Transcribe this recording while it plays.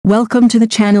Welcome to the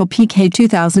channel PK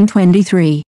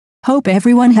 2023. Hope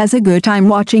everyone has a good time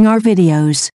watching our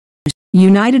videos.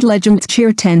 United legends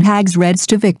cheer Ten Hag's Reds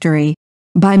to victory.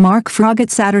 By Mark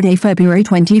Froggatt, Saturday, February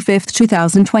 25,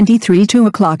 2023, 2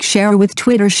 o'clock. Share with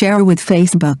Twitter, share with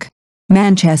Facebook.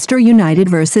 Manchester United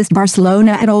vs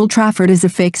Barcelona at Old Trafford is a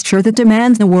fixture that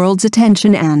demands the world's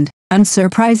attention and,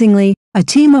 unsurprisingly, a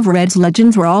team of Reds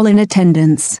legends were all in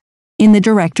attendance. In the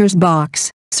director's box,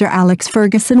 Sir Alex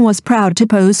Ferguson was proud to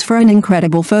pose for an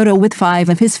incredible photo with 5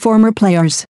 of his former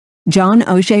players. John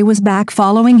O'Shea was back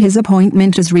following his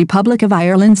appointment as Republic of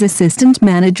Ireland's assistant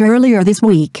manager earlier this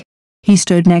week. He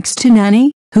stood next to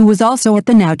Nani, who was also at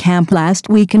the Nou camp last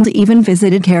week and even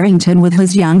visited Carrington with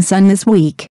his young son this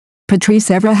week. Patrice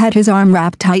Evra had his arm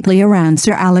wrapped tightly around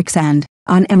Sir Alex and,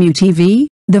 on MUTV,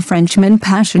 the Frenchman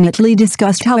passionately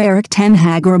discussed how Erik ten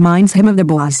Hag reminds him of the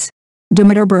boss.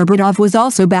 Dimitar Berbatov was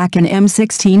also back in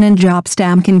M16 and Job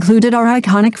Stam concluded our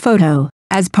iconic photo,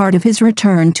 as part of his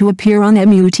return to appear on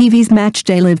MUTV's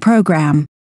Matchday Live program.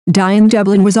 Diane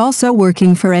Dublin was also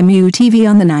working for MUTV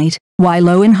on the night, while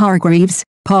Owen Hargreaves,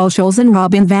 Paul Scholes and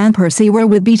Robin van Persie were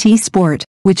with BT Sport,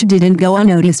 which didn't go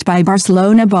unnoticed by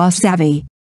Barcelona boss Xavi.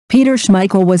 Peter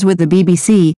Schmeichel was with the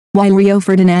BBC, while Rio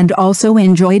Ferdinand also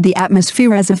enjoyed the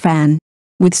atmosphere as a fan.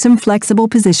 With some flexible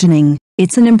positioning,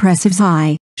 it's an impressive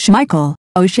eye. Schmeichel,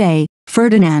 O'Shea,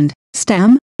 Ferdinand,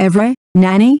 Stam, Evra,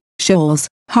 Nani, Scholes,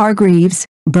 Hargreaves,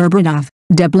 Berbatov,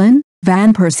 Dublin,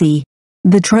 Van Persie.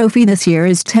 The trophy this year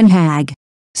is Ten Hag.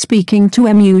 Speaking to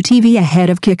MUTV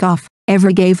ahead of kickoff,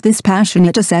 Evra gave this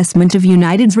passionate assessment of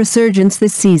United's resurgence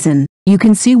this season. You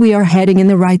can see we are heading in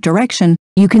the right direction,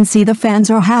 you can see the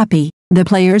fans are happy, the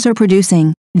players are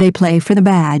producing, they play for the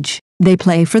badge, they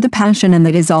play for the passion, and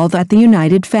that is all that the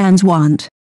United fans want.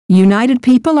 United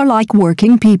people are like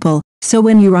working people, so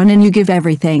when you run and you give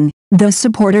everything, the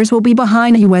supporters will be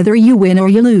behind you whether you win or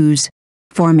you lose.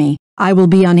 For me, I will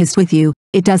be honest with you,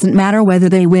 it doesn't matter whether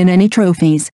they win any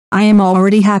trophies, I am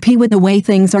already happy with the way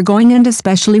things are going and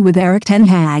especially with Erik ten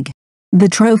Hag. The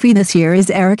trophy this year is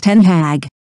Erik ten Hag.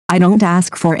 I don't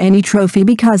ask for any trophy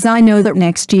because I know that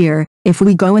next year, if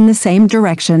we go in the same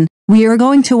direction, we are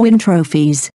going to win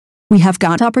trophies. We have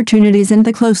got opportunities and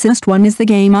the closest one is the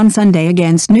game on Sunday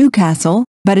against Newcastle,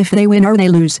 but if they win or they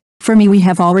lose, for me we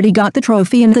have already got the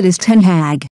trophy and that is Ten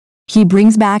Hag. He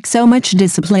brings back so much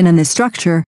discipline and the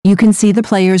structure, you can see the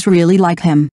players really like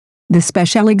him. The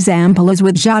special example is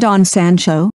with Jadon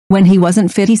Sancho, when he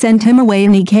wasn't fit he sent him away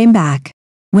and he came back.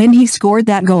 When he scored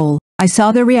that goal, I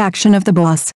saw the reaction of the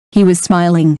boss, he was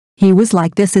smiling, he was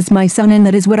like, this is my son and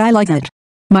that is what I like it.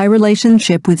 My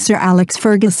relationship with Sir Alex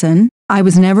Ferguson, I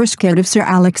was never scared of Sir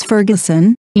Alex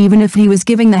Ferguson, even if he was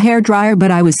giving the hairdryer, but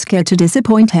I was scared to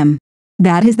disappoint him.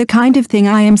 That is the kind of thing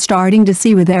I am starting to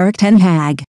see with Erik ten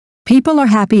Hag. People are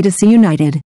happy to see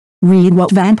United. Read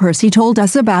what Van Persie told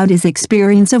us about his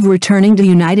experience of returning to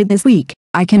United this week.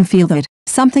 I can feel that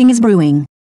something is brewing.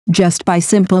 Just by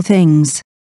simple things.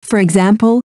 For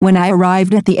example, when I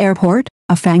arrived at the airport,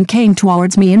 a fan came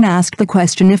towards me and asked the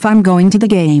question if I'm going to the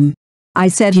game. I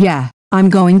said yeah, I'm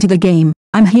going to the game.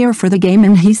 I'm here for the game,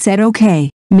 and he said okay,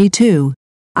 me too.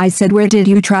 I said where did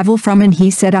you travel from, and he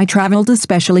said I traveled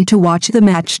especially to watch the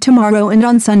match tomorrow and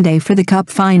on Sunday for the cup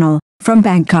final, from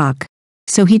Bangkok.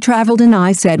 So he traveled and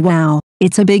I said wow,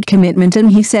 it's a big commitment,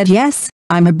 and he said yes,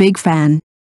 I'm a big fan.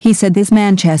 He said this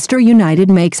Manchester United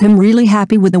makes him really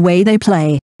happy with the way they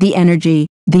play, the energy,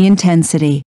 the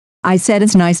intensity. I said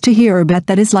it's nice to hear, but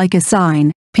that is like a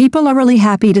sign, people are really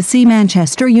happy to see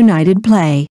Manchester United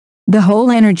play. The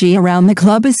whole energy around the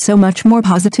club is so much more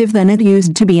positive than it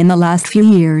used to be in the last few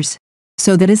years.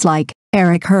 So that is like,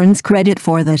 Erik earns credit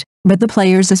for that, but the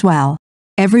players as well.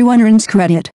 Everyone earns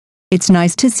credit. It's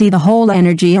nice to see the whole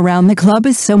energy around the club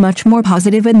is so much more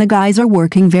positive and the guys are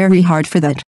working very hard for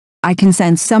that. I can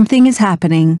sense something is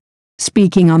happening.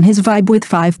 Speaking on his Vibe with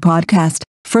 5 podcast,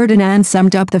 Ferdinand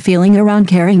summed up the feeling around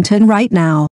Carrington right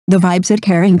now. The vibes at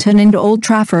Carrington and Old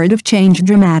Trafford have changed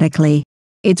dramatically.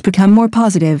 It's become more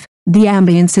positive, the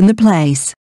ambience in the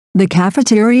place. The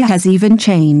cafeteria has even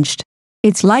changed.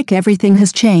 It's like everything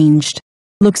has changed.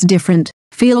 Looks different,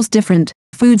 feels different,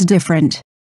 food's different.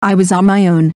 I was on my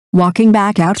own, walking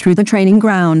back out through the training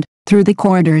ground, through the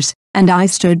corridors, and I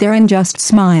stood there and just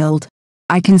smiled.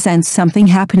 I can sense something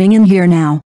happening in here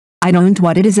now. I don't know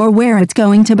what it is or where it's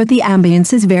going to, but the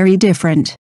ambience is very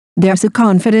different. There's a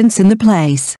confidence in the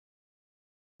place.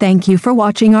 Thank you for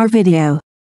watching our video.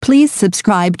 Please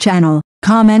subscribe channel,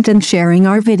 comment and sharing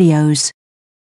our videos.